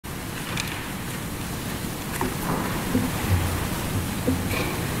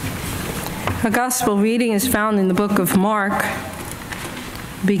Our gospel reading is found in the book of Mark,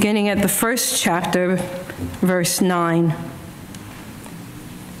 beginning at the first chapter, verse 9.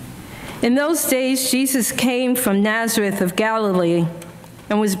 In those days, Jesus came from Nazareth of Galilee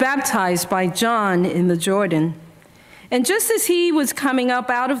and was baptized by John in the Jordan. And just as he was coming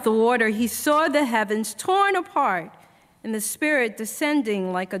up out of the water, he saw the heavens torn apart and the Spirit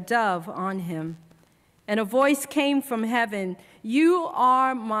descending like a dove on him. And a voice came from heaven, "You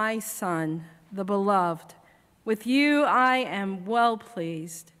are my Son, the beloved. With you I am well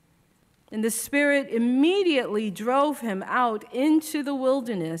pleased." And the Spirit immediately drove him out into the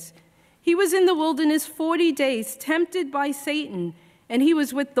wilderness. He was in the wilderness 40 days, tempted by Satan, and he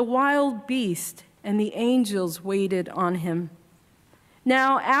was with the wild beast, and the angels waited on him.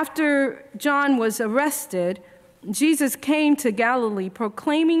 Now, after John was arrested, Jesus came to Galilee,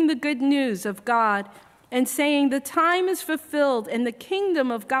 proclaiming the good news of God and saying, "The time is fulfilled and the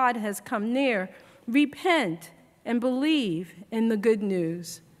kingdom of God has come near. Repent and believe in the good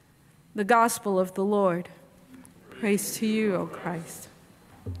news." The gospel of the Lord. Praise to you, O Christ.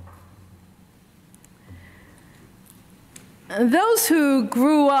 Those who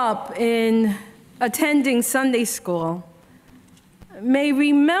grew up in attending Sunday school may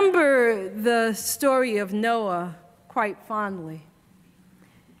remember the story of Noah quite fondly.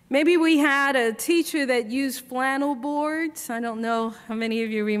 Maybe we had a teacher that used flannel boards. I don't know how many of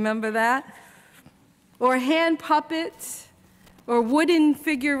you remember that. Or hand puppets, or wooden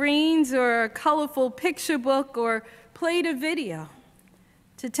figurines, or a colorful picture book, or played a video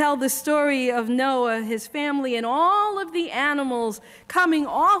to tell the story of Noah, his family, and all of the animals coming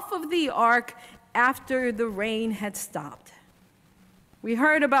off of the ark after the rain had stopped. We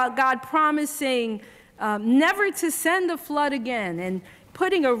heard about God promising never to send a flood again, and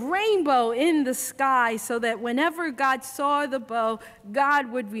putting a rainbow in the sky so that whenever God saw the bow,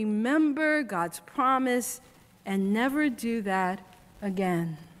 God would remember God's promise and never do that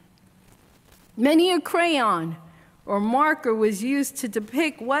again. Many a crayon or marker was used to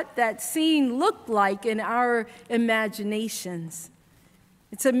depict what that scene looked like in our imaginations.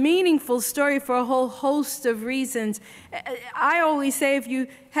 It's a meaningful story for a whole host of reasons. I always say if you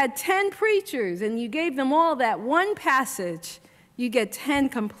had 10 preachers and you gave them all that one passage, you get 10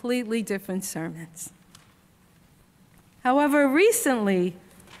 completely different sermons. However, recently,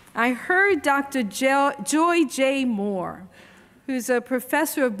 I heard Dr. Joy J. Moore, who's a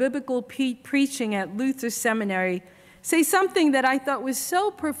professor of biblical preaching at Luther Seminary, say something that I thought was so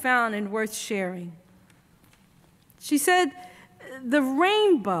profound and worth sharing. She said, "The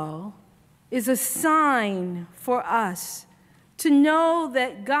rainbow is a sign for us to know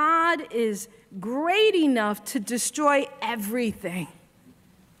that God is great enough to destroy everything,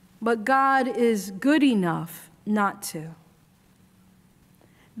 but God is good enough not to."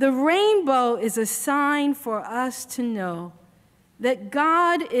 The rainbow is a sign for us to know that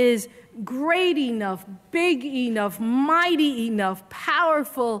God is great enough, big enough, mighty enough,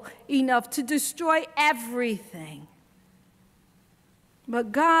 powerful enough to destroy everything.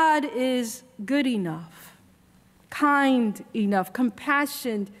 But God is good enough, kind enough,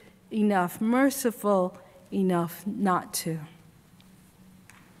 compassionate enough, merciful enough not to.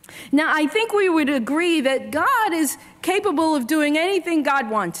 Now, I think we would agree that God is capable of doing anything God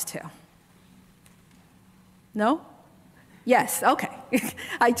wants to. No? Yes, okay.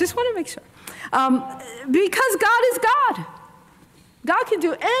 I just want to make sure. Because God is God. God can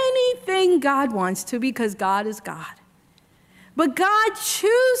do anything God wants to because God is God. But God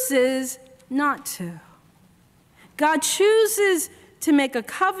chooses not to. God chooses to make a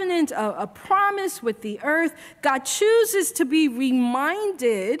covenant, a promise with the earth. God chooses to be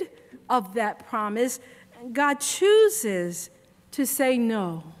reminded of that promise. God chooses to say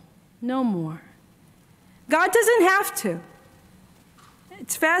no, no more. God doesn't have to.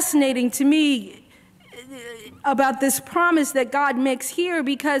 It's fascinating to me about this promise that God makes here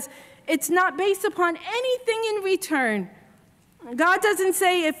because it's not based upon anything in return. God doesn't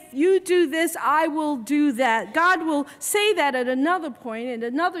say, if you do this, I will do that. God will say that at another point, at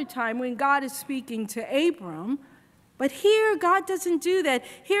another time when God is speaking to Abram. But here, God doesn't do that.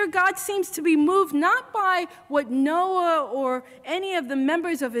 Here, God seems to be moved not by what Noah or any of the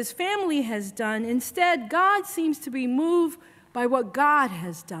members of his family has done. Instead, God seems to be moved by what God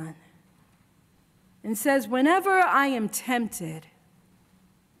has done. And says, whenever I am tempted,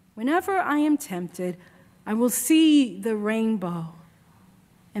 I will see the rainbow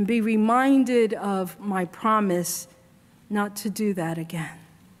and be reminded of my promise not to do that again.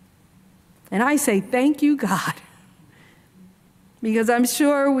 And I say, thank you, God, because I'm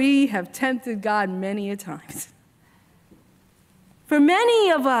sure we have tempted God many a times. For many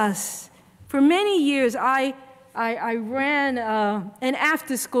of us, For many years, I ran an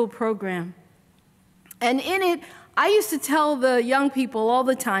after-school program. And in it, I used to tell the young people all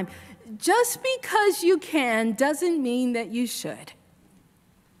the time, just because you can doesn't mean that you should.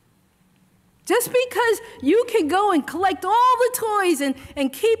 Just because you can go and collect all the toys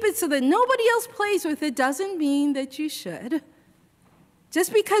and keep it so that nobody else plays with it doesn't mean that you should.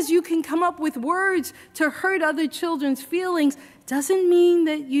 Just because you can come up with words to hurt other children's feelings doesn't mean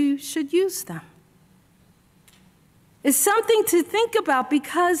that you should use them. It's something to think about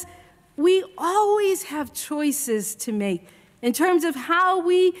because we always have choices to make in terms of how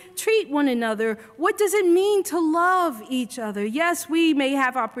we treat one another. What does it mean to love each other? Yes, we may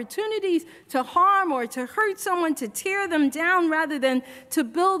have opportunities to harm or to hurt someone, to tear them down rather than to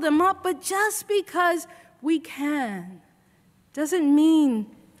build them up, but just because we can doesn't mean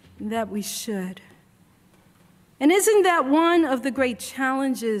that we should. And isn't that one of the great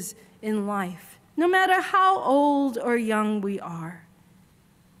challenges in life, no matter how old or young we are?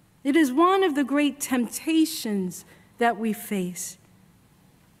 It is one of the great temptations that we face.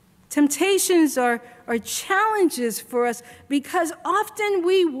 Temptations are challenges for us because often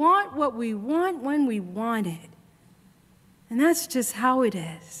we want what we want when we want it. And that's just how it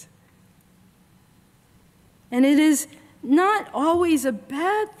is. And it is not always a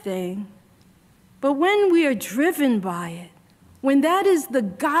bad thing, but when we are driven by it, when that is the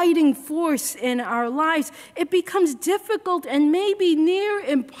guiding force in our lives, it becomes difficult and maybe near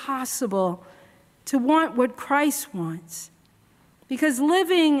impossible to want what Christ wants. Because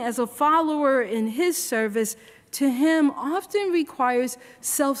living as a follower in his service to him often requires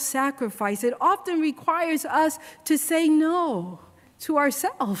self-sacrifice. It often requires us to say no to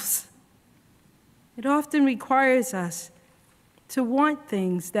ourselves. It often requires us to want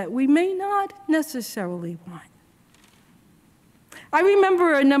things that we may not necessarily want. I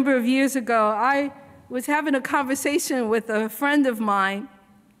remember a number of years ago, I was having a conversation with a friend of mine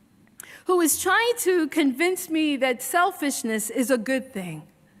who was trying to convince me that selfishness is a good thing.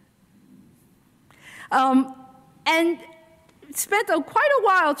 And spent quite a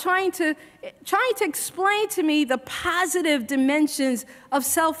while trying to explain to me the positive dimensions of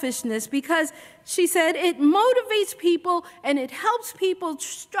selfishness because she said it motivates people and it helps people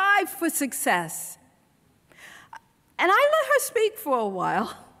strive for success. And I let her speak for a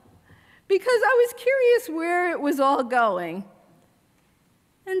while because I was curious where it was all going.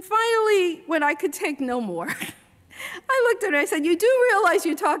 And finally, when I could take no more, I looked at her and I said, "You do realize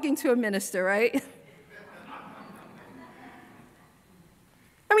you're talking to a minister, right?"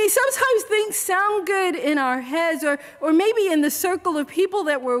 I mean, sometimes things sound good in our heads or maybe in the circle of people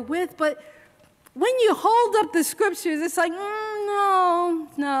that we're with, but when you hold up the scriptures, it's like, no.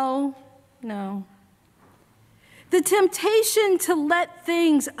 The temptation to let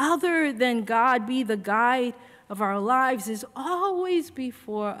things other than God be the guide of our lives is always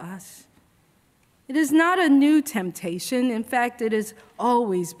before us. It is not a new temptation. In fact, it has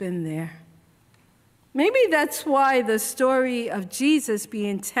always been there. Maybe that's why the story of Jesus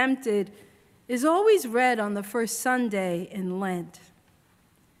being tempted is always read on the first Sunday in Lent.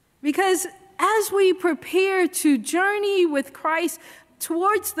 Because as we prepare to journey with Christ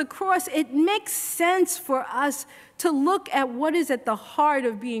towards the cross, it makes sense for us to look at what is at the heart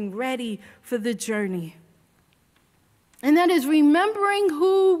of being ready for the journey. And that is remembering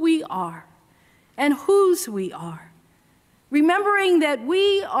who we are and whose we are. Remembering that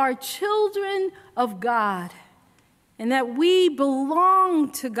we are children of God and that we belong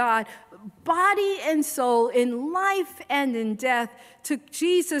to God, body and soul, in life and in death, to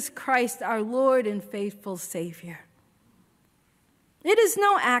Jesus Christ, our Lord and faithful Savior. It is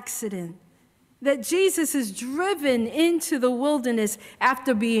no accident that Jesus is driven into the wilderness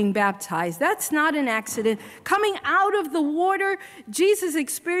after being baptized. That's not an accident. Coming out of the water, Jesus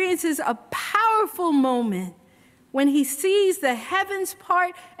experiences a powerful moment when he sees the heavens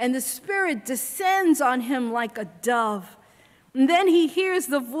part and the Spirit descends on him like a dove. And then he hears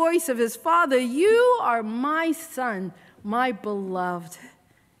the voice of his Father, "You are my Son, my beloved.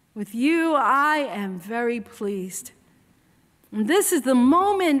 With you I am very pleased." And this is the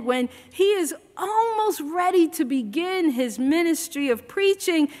moment when he is almost ready to begin his ministry of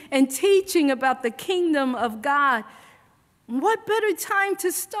preaching and teaching about the kingdom of God. What better time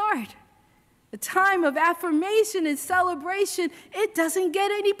to start? A time of affirmation and celebration. It doesn't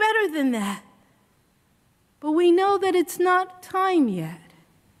get any better than that. But we know that it's not time yet.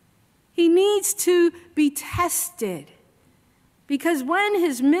 He needs to be tested. Because when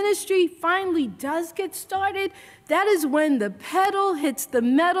his ministry finally does get started, that is when the pedal hits the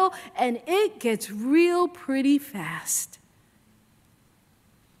metal and it gets real pretty fast.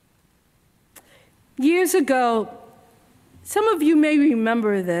 Years ago, some of you may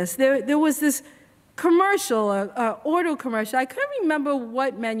remember this. There was this commercial, an auto commercial. I couldn't remember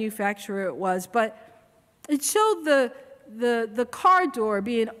what manufacturer it was, but it showed the car door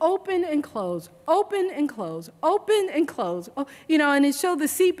being open and closed, open and closed, open and closed. And it showed the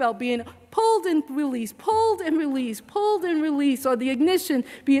seatbelt being pulled and released, pulled and released, pulled and released, or the ignition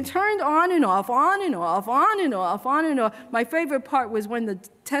being turned on and off, on and off, on and off, on and off. My favorite part was when the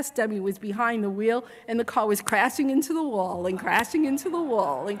test dummy was behind the wheel and the car was crashing into the wall and crashing into the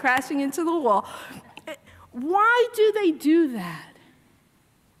wall and crashing into the wall. Why do they do that?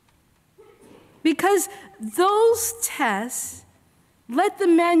 Because those tests let the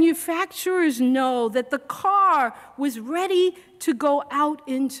manufacturers know that the car was ready to go out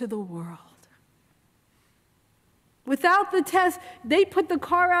into the world. Without the test, they put the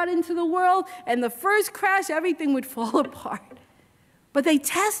car out into the world, and the first crash, everything would fall apart. But they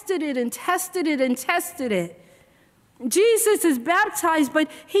tested it and tested it and tested it. Jesus is baptized,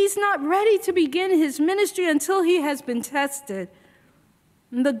 but he's not ready to begin his ministry until he has been tested.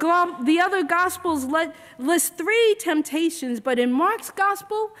 The other Gospels list 3 temptations, but in Mark's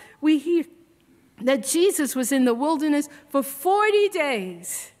Gospel, we hear that Jesus was in the wilderness for 40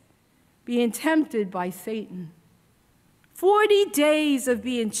 days being tempted by Satan. 40 days of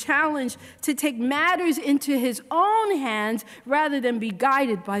being challenged to take matters into his own hands rather than be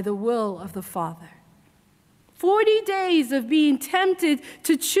guided by the will of the Father. 40 days of being tempted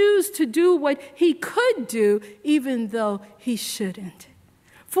to choose to do what he could do even though he shouldn't.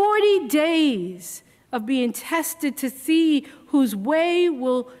 40 days of being tested to see whose way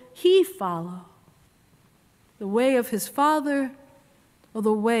will he follow, the way of his Father or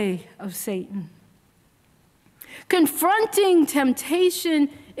the way of Satan. Confronting temptation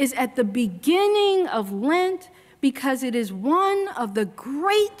is at the beginning of Lent because it is one of the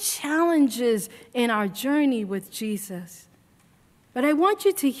great challenges in our journey with Jesus. But I want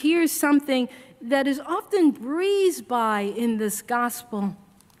you to hear something that is often breezed by in this gospel.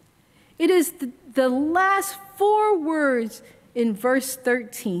 It is the last 4 words in verse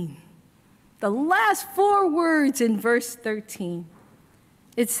 13. The last 4 words in verse 13.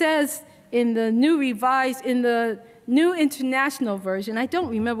 It says in the New International Version, I don't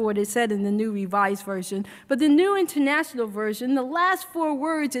remember what it said in the New Revised Version, but the New International Version, the last 4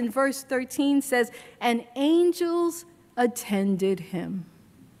 words in verse 13 says, "And angels attended him."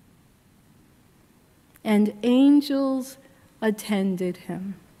 And angels attended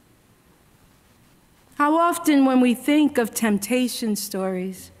him. How often when we think of temptation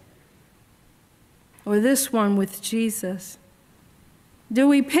stories, or this one with Jesus, do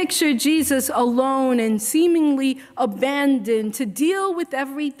we picture Jesus alone and seemingly abandoned to deal with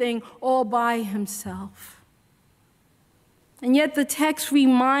everything all by himself? And yet the text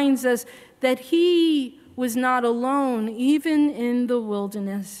reminds us that he was not alone, even in the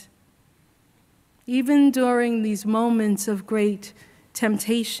wilderness, even during these moments of great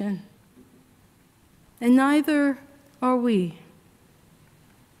temptation. And neither are we.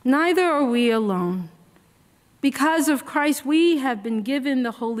 Neither are we alone. Because of Christ, we have been given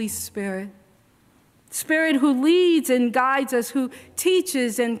the Holy Spirit. Spirit who leads and guides us, who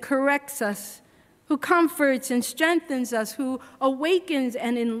teaches and corrects us, who comforts and strengthens us, who awakens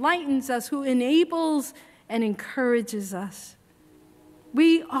and enlightens us, who enables and encourages us.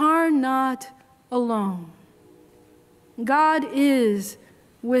 We are not alone. God is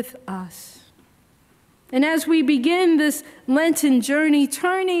with us. And as we begin this Lenten journey,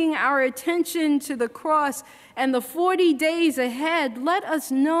 turning our attention to the cross and the 40 days ahead, let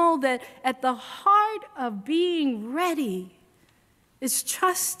us know that at the heart of being ready is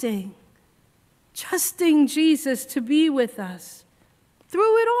trusting Jesus to be with us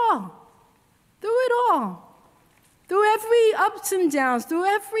through it all, through every ups and downs, through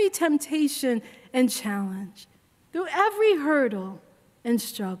every temptation and challenge, through every hurdle and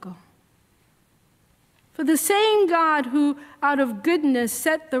struggle. For the same God who out of goodness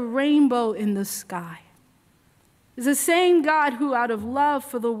set the rainbow in the sky is the same God who out of love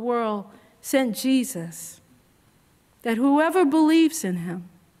for the world sent Jesus, that whoever believes in him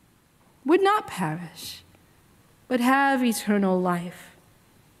would not perish, but have eternal life.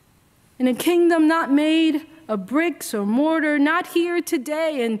 In a kingdom not made of bricks or mortar, not here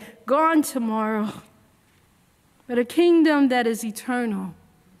today and gone tomorrow, but a kingdom that is eternal,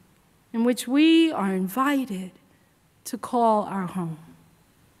 in which we are invited to call our home.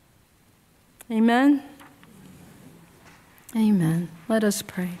 Amen? Amen. Let us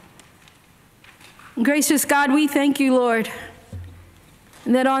pray. Gracious God, we thank you, Lord,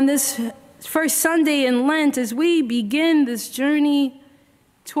 that on this first Sunday in Lent, as we begin this journey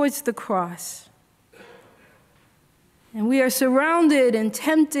towards the cross, And we are surrounded and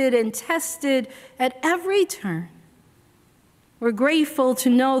tempted and tested at every turn. We're grateful to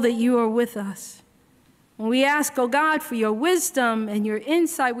know that you are with us. When we ask, oh God, for your wisdom and your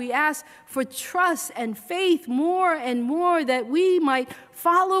insight, we ask for trust and faith more and more, that we might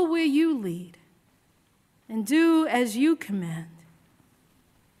follow where you lead and do as you command.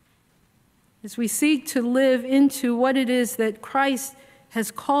 As we seek to live into what it is that Christ has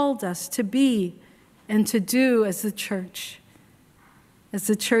called us to be and to do as the church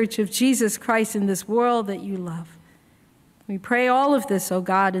of Jesus Christ in this world that you love. We pray all of this, O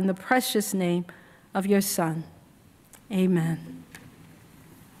God, in the precious name of your Son. Amen.